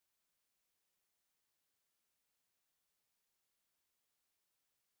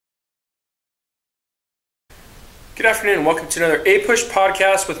Good afternoon and welcome to another A-Push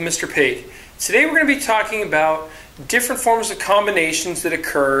podcast with Mr. Pate. Today we're going to be talking about different forms of combinations that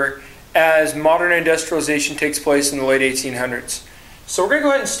occur as modern industrialization takes place in the late 1800s. So we're going to go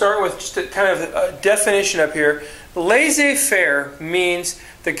ahead and start with just a kind of a definition up here. Laissez-faire means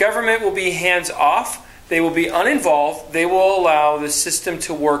the government will be hands-off, they will be uninvolved, they will allow the system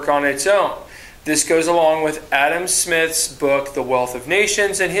to work on its own. This goes along with Adam Smith's book, The Wealth of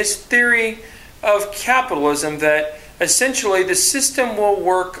Nations, and his theory of capitalism that essentially the system will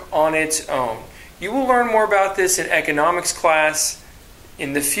work on its own. You will learn more about this in economics class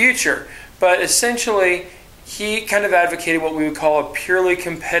in the future, but essentially he kind of advocated what we would call a purely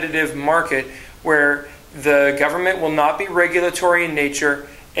competitive market where the government will not be regulatory in nature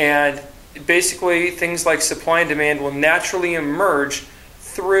and basically things like supply and demand will naturally emerge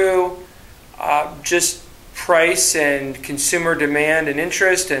through just price and consumer demand and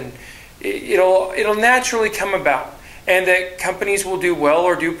interest, and it'll naturally come about, and that companies will do well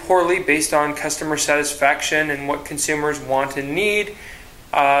or do poorly based on customer satisfaction and what consumers want and need,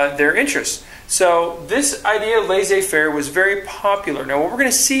 their interests. So this idea of laissez-faire was very popular. Now what we're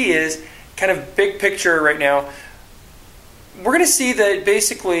going to see is kind of big picture right now. We're going to see that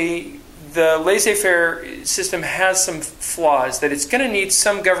basically the laissez-faire system has some flaws, that it's going to need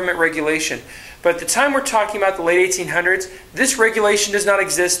some government regulation. But at the time we're talking about the late 1800s, this regulation does not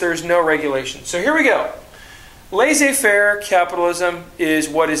exist. There's no regulation. So here we go. Laissez-faire capitalism is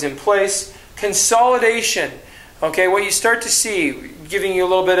what is in place. Consolidation. Okay, what you start to see, giving you a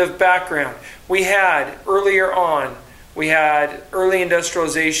little bit of background. We had early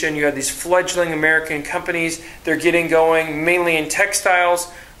industrialization. You had these fledgling American companies. They're getting going mainly in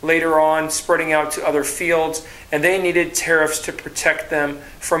textiles, later on spreading out to other fields, and they needed tariffs to protect them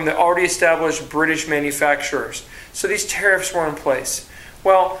from the already established British manufacturers. So these tariffs were in place.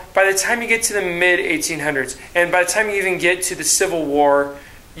 Well, by the time you get to the mid-1800s, and by the time you even get to the Civil War,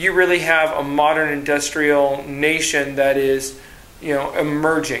 you really have a modern industrial nation that is,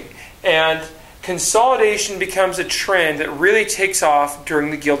 emerging. And consolidation becomes a trend that really takes off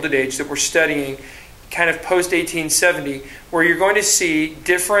during the Gilded Age that we're studying, kind of post-1870, where you're going to see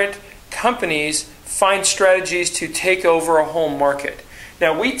different companies find strategies to take over a whole market.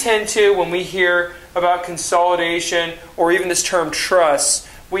 Now, we tend to, when we hear about consolidation or even this term trust,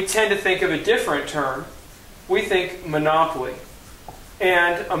 we tend to think of a different term. We think monopoly.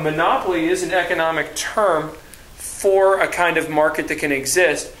 And a monopoly is an economic term for a kind of market that can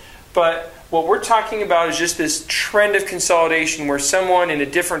exist. But what we're talking about is just this trend of consolidation where someone in a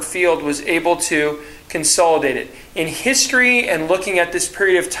different field was able to consolidate it. In history and looking at this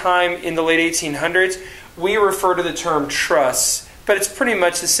period of time in the late 1800s, we refer to the term trusts, but it's pretty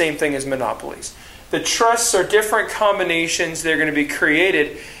much the same thing as monopolies. The trusts are different combinations that are going to be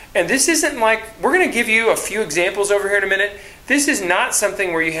created. And this isn't like, we're going to give you a few examples over here in a minute. This is not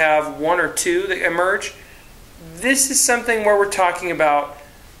something where you have one or two that emerge. This is something where we're talking about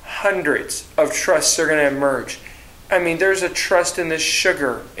hundreds of trusts are going to emerge. I mean, there's a trust in the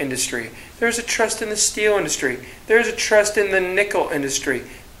sugar industry. There's a trust in the steel industry. There's a trust in the nickel industry.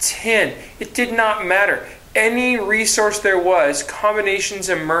 Tin. It did not matter. Any resource there was, combinations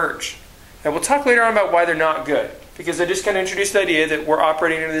emerge. And we'll talk later on about why they're not good, because I just kind of introduced the idea that we're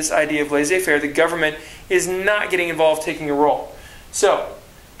operating under this idea of laissez-faire. The government is not getting involved, taking a role. So,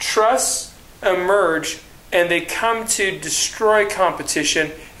 trusts emerge and they come to destroy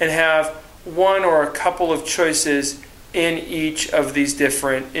competition and have one or a couple of choices in each of these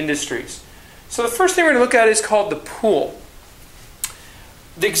different industries. So the first thing we're going to look at is called the pool.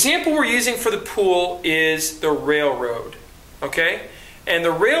 The example we're using for the pool is the railroad. Okay? And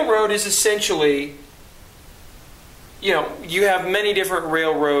the railroad is essentially, you have many different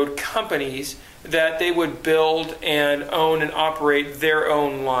railroad companies that they would build and own and operate their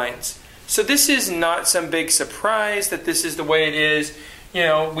own lines. So this is not some big surprise that this is the way it is.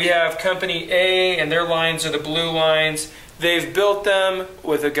 We have company A and their lines are the blue lines. They've built them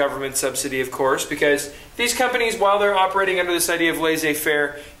with a government subsidy, of course, because these companies, while they're operating under this idea of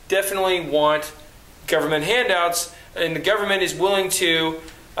laissez-faire, definitely want government handouts, and the government is willing to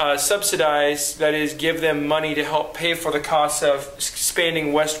subsidize, that is, give them money to help pay for the costs of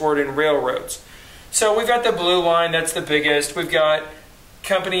expanding westward in railroads. So we've got the blue line, that's the biggest. We've got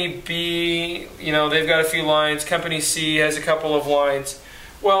Company B, they've got a few lines. Company C has a couple of lines.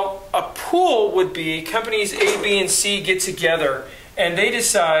 Well, a pool would be companies A, B, and C get together and they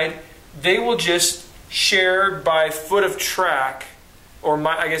decide they will just share by foot of track, or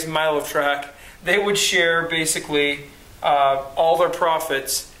mile of track. They would share basically all their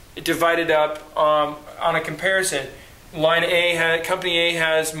profits divided up on a comparison. Company A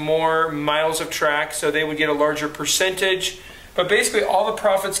has more miles of track, so they would get a larger percentage. But basically all the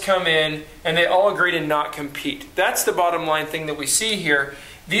profits come in and they all agree to not compete. That's the bottom line thing that we see here.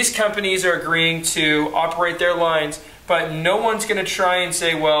 These companies are agreeing to operate their lines, but no one's going to try and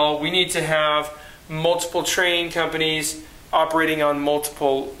say, well, we need to have multiple train companies operating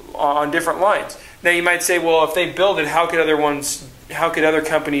on different lines. Now you might say, well, if they build it, how could other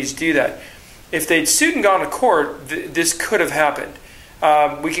companies do that? If they'd sued and gone to court, this could have happened.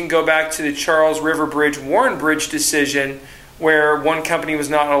 We can go back to the Charles River Bridge, Warren Bridge decision, where one company was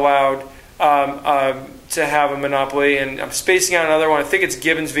not allowed to have a monopoly, and I'm spacing out another one. I think it's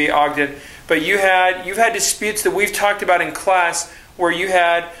Gibbons v. Ogden. But you've had disputes that we've talked about in class where you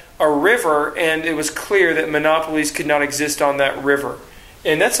had a river and it was clear that monopolies could not exist on that river.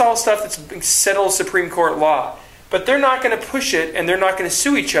 And that's all stuff that's settled Supreme Court law. But they're not going to push it and they're not going to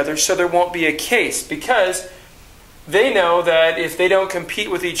sue each other, so there won't be a case, because they know that if they don't compete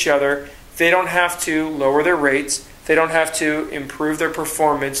with each other, they don't have to lower their rates, they don't have to improve their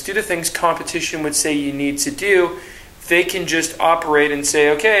performance, do the things competition would say you need to do. They can just operate and say,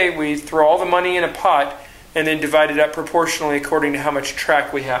 okay, we throw all the money in a pot and then divide it up proportionally according to how much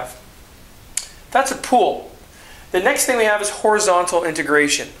track we have. That's a pool. The next thing we have is horizontal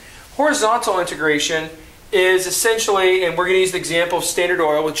integration. Horizontal integration is essentially, and we're going to use the example of Standard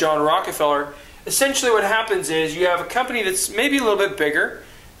Oil with John Rockefeller. Essentially what happens is you have a company that's maybe a little bit bigger,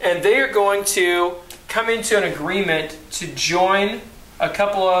 and they are going to come into an agreement to join a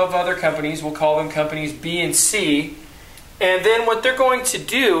couple of other companies. We'll call them companies B and C. And then what they're going to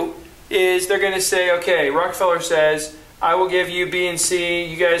do is they're going to say, okay, Rockefeller says, I will give you B and C.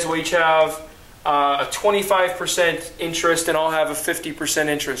 You guys will each have a 25% interest and I'll have a 50%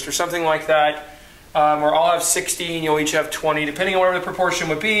 interest, or something like that. Or I'll have 60 and you'll each have 20, depending on whatever the proportion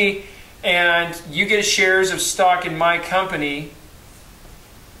would be. And you get shares of stock in my company,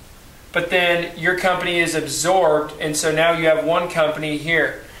 but then your company is absorbed, and so now you have one company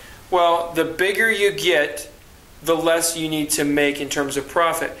here. Well, the bigger you get, the less you need to make in terms of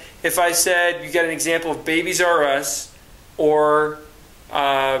profit. If I said, you got an example of Babies R Us, or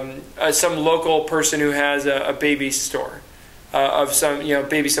some local person who has a baby store of some,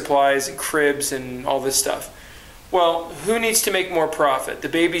 baby supplies and cribs and all this stuff. Well, who needs to make more profit? The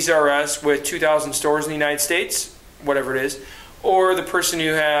Babies R Us with 2,000 stores in the United States, whatever it is, or the person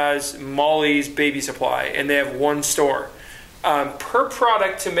who has Molly's Baby Supply and they have one store. Per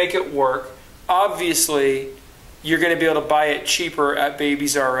product, to make it work, obviously you're going to be able to buy it cheaper at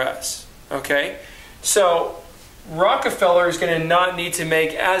Babies R Us. Okay? So Rockefeller is going to not need to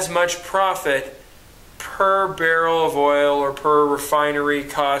make as much profit per barrel of oil or per refinery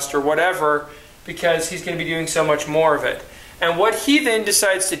cost or whatever, because he's going to be doing so much more of it. And what he then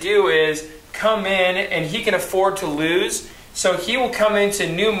decides to do is come in, and he can afford to lose, so he will come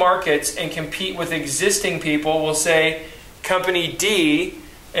into new markets and compete with existing people. We'll say company D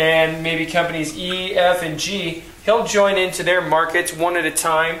and maybe companies E, F, and G. He'll join into their markets one at a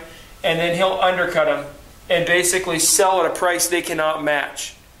time, and then he'll undercut them and basically sell at a price they cannot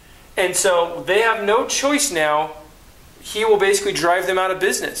match. And so they have no choice now. He will basically drive them out of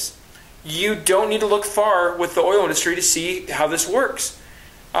business. You don't need to look far with the oil industry to see how this works.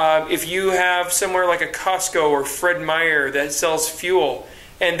 If you have somewhere like a Costco or Fred Meyer that sells fuel,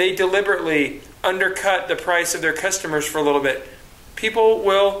 and they deliberately undercut the price of their customers for a little bit, people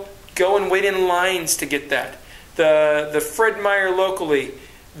will go and wait in lines to get that. The Fred Meyer locally,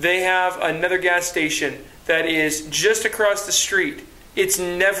 they have another gas station that is just across the street. It's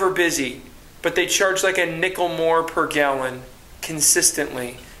never busy, but they charge like a nickel more per gallon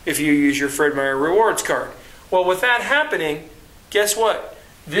consistently if you use your Fred Meyer rewards card. Well, with that happening, guess what?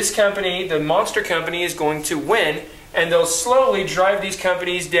 This company, the monster company, is going to win, and they'll slowly drive these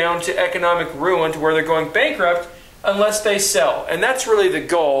companies down to economic ruin, to where they're going bankrupt unless they sell. And that's really the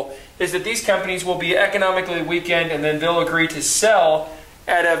goal, is that these companies will be economically weakened, and then they'll agree to sell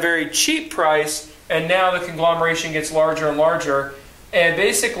at a very cheap price, and now the conglomeration gets larger and larger. And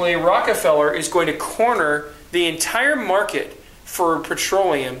basically, Rockefeller is going to corner the entire market for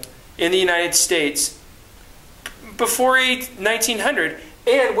petroleum in the United States before 1900.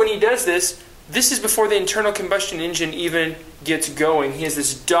 And when he does this, this is before the internal combustion engine even gets going. He has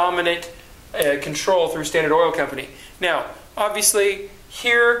this dominant control through Standard Oil Company. Now, obviously,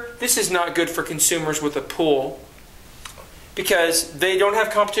 here, this is not good for consumers with a pool, because they don't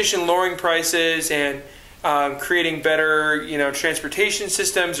have competition lowering prices and creating better, transportation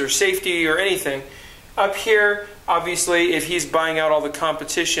systems or safety or anything. Up here, obviously, if he's buying out all the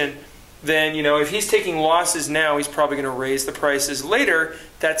competition, then, if he's taking losses now, he's probably going to raise the prices later.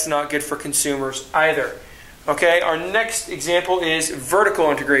 That's not good for consumers either. Okay, our next example is vertical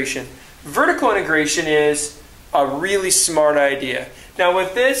integration. Vertical integration is a really smart idea. Now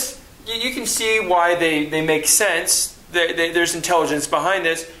with this, you can see why they make sense. There's intelligence behind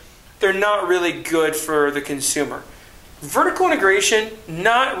this. They're not really good for the consumer. Vertical integration,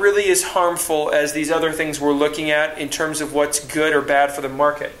 not really as harmful as these other things we're looking at in terms of what's good or bad for the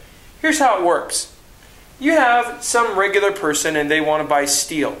market. Here's how it works. You have some regular person and they want to buy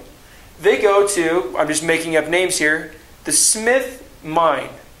steel. They go to, I'm just making up names here, the Smith mine.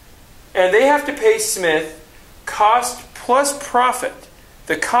 And they have to pay Smith cost plus profit.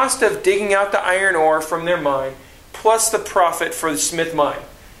 The cost of digging out the iron ore from their mine plus the profit for the Smith mine.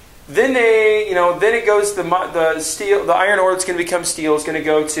 Then then it goes the steel, the iron ore that's going to become steel is going to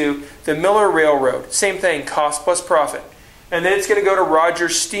go to the Miller Railroad. Same thing, cost plus profit. And then it's going to go to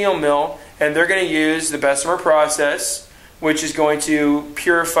Rogers Steel Mill, and they're going to use the Bessemer process, which is going to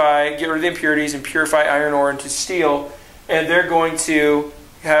purify, get rid of the impurities and purify iron ore into steel, and they're going to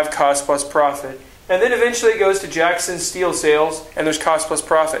have cost plus profit. And then eventually it goes to Jackson Steel Sales, and there's cost plus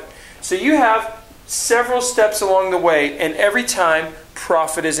profit. So you have several steps along the way, and every time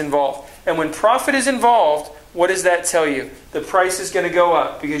profit is involved. And when profit is involved, what does that tell you? The price is going to go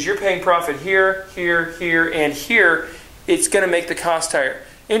up because you're paying profit here, here, here, and here. It's going to make the cost higher.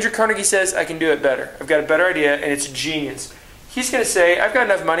 Andrew Carnegie says, I can do it better. I've got a better idea, and it's genius. He's going to say, I've got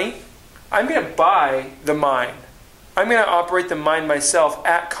enough money. I'm going to buy the mine. I'm going to operate the mine myself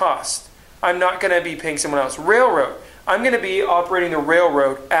at cost. I'm not going to be paying someone else. Railroad. I'm going to be operating the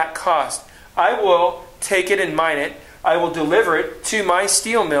railroad at cost. I will take it and mine it. I will deliver it to my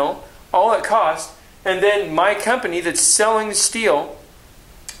steel mill, all at cost, and then my company that's selling the steel,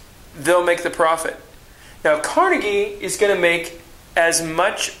 they'll make the profit. Now, Carnegie is going to make as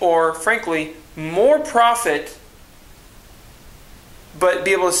much or, frankly, more profit, but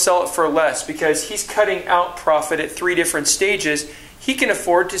be able to sell it for less because he's cutting out profit at 3 different stages. He can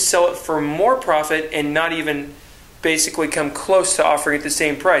afford to sell it for more profit and not even basically come close to offering at the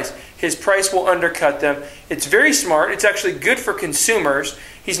same price. His price will undercut them. It's very smart. It's actually good for consumers.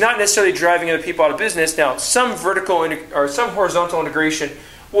 He's not necessarily driving other people out of business. Now, some horizontal integration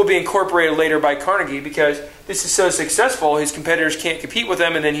will be incorporated later by Carnegie because this is so successful, his competitors can't compete with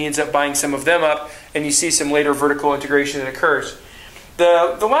them, and then he ends up buying some of them up, and you see some later vertical integration that occurs.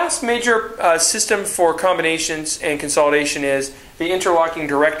 The last major system for combinations and consolidation is the interlocking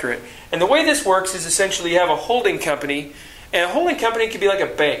directorate. And the way this works is essentially you have a holding company, and a holding company can be like a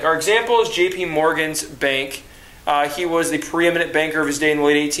bank. Our example is J.P.Morgan's bank. He was the preeminent banker of his day in the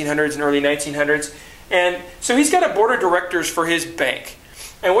late 1800s and early 1900s. And so he's got a board of directors for his bank.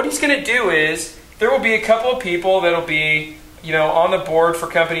 And what he's going to do is there will be a couple of people that will be on the board for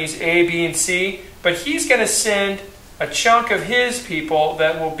companies A, B, and C, but he's going to send a chunk of his people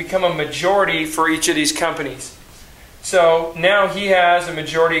that will become a majority for each of these companies. So now he has a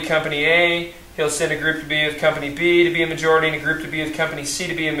majority of company A, he'll send a group to be of company B to be a majority and a group to be of company C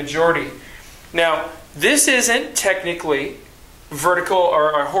to be a majority. Now, this isn't technically vertical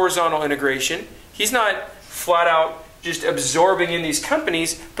or horizontal integration. He's not flat out just absorbing in these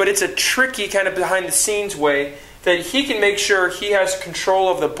companies, but it's a tricky kind of behind the scenes way that he can make sure he has control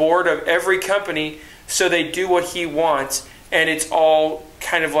of the board of every company so they do what he wants, and it's all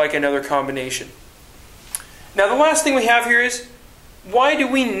kind of like another combination. Now the last thing we have here is, why do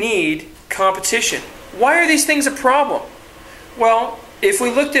we need competition? Why are these things a problem? Well, if we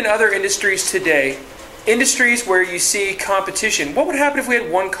looked in other industries today, industries where you see competition, what would happen if we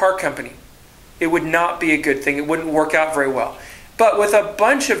had one car company? It would not be a good thing. It wouldn't work out very well. But with a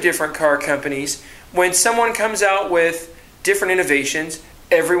bunch of different car companies, when someone comes out with different innovations,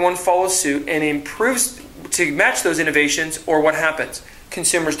 everyone follows suit and improves to match those innovations, or what happens?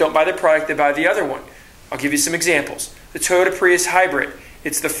 Consumers don't buy the product, they buy the other one. I'll give you some examples. The Toyota Prius hybrid.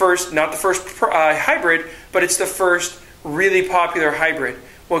 It's the first, not the first hybrid, but it's the first really popular hybrid.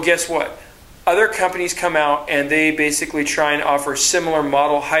 Well, guess what? Other companies come out and they basically try and offer similar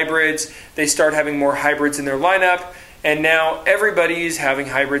model hybrids. They start having more hybrids in their lineup, and now everybody is having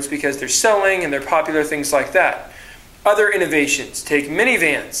hybrids because they're selling and they're popular, things like that. Other innovations, take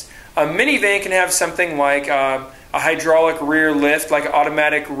minivans. A minivan can have something like a hydraulic rear lift, like an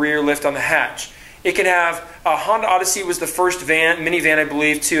automatic rear lift on the hatch. It can have, Honda Odyssey was the first minivan, I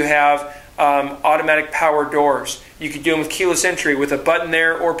believe, to have automatic power doors. You could do them with keyless entry with a button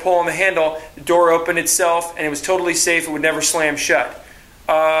there or pull on the handle. The door opened itself and it was totally safe. It would never slam shut.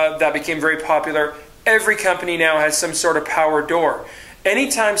 That became very popular. Every company now has some sort of power door.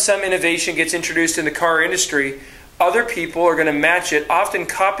 Anytime some innovation gets introduced in the car industry, other people are going to match it, often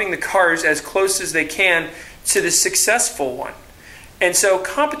copying the cars as close as they can to the successful one. And so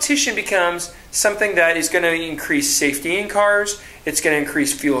competition becomes something that is going to increase safety in cars. It's going to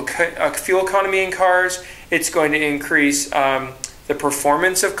increase fuel economy in cars. It's going to increase the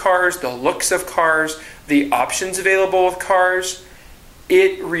performance of cars, the looks of cars, the options available with cars.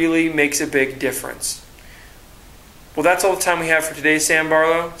 It really makes a big difference. Well, that's all the time we have for today, Sam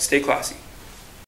Barlow. Stay classy.